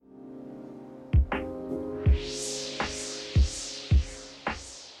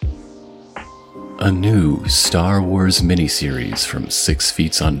a new Star Wars miniseries from 6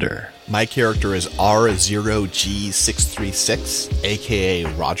 Feet Under. My character is R0G636, aka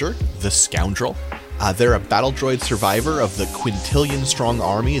Roger, the Scoundrel. They're a battle droid survivor of the quintillion-strong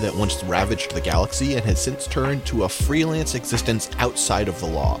army that once ravaged the galaxy and has since turned to a freelance existence outside of the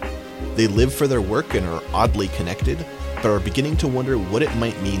law. They live for their work and are oddly connected, but are beginning to wonder what it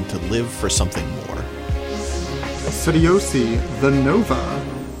might mean to live for something more. Sidiosi, the Nova,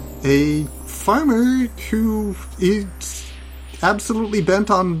 a farmer who is absolutely bent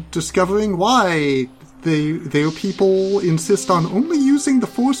on discovering why their people insist on only using the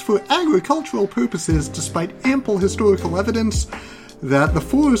Force for agricultural purposes, despite ample historical evidence that the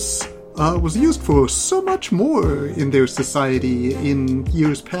Force was used for so much more in their society in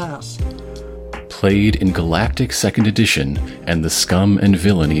years past. Played in Galactic 2nd Edition and the Scum and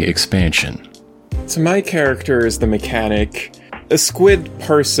Villainy expansion. So my character is the mechanic, a squid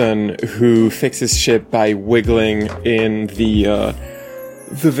person who fixes shit by wiggling in the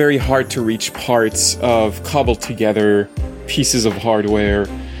very hard-to-reach parts of cobbled-together pieces of hardware.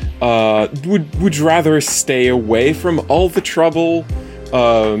 Would rather stay away from all the trouble.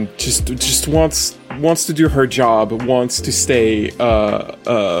 Just wants to do her job. Wants to stay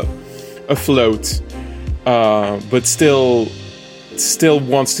afloat, but still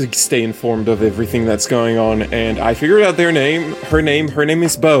wants to stay informed of everything that's going on. And I figured out her name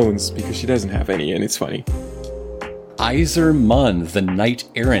is Bones, because she doesn't have any, and it's funny. Iser Munn, the Knight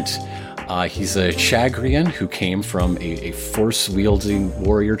Errant. He's a Chagrian who came from a force-wielding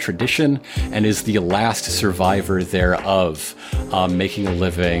warrior tradition and is the last survivor thereof, making a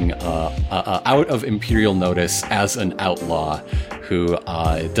living out of Imperial notice as an outlaw who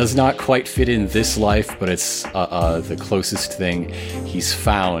does not quite fit in this life, but it's the closest thing he's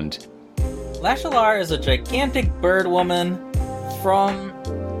found. Lashalar is a gigantic bird woman from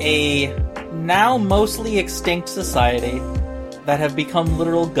a now mostly extinct society that have become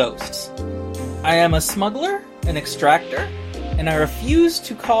literal ghosts. I am a smuggler, an extractor, and I refuse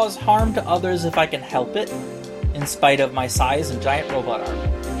to cause harm to others if I can help it, in spite of my size and giant robot arm.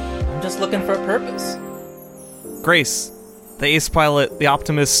 I'm just looking for a purpose. Grace, the ace pilot, the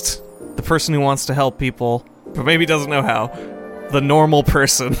optimist, the person who wants to help people, but maybe doesn't know how. The normal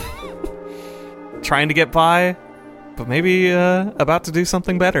person. Trying to get by, but maybe about to do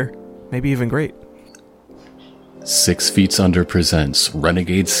something better. Maybe even great. 6 Feet Under presents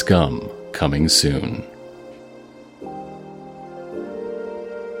Renegade Scum, coming soon.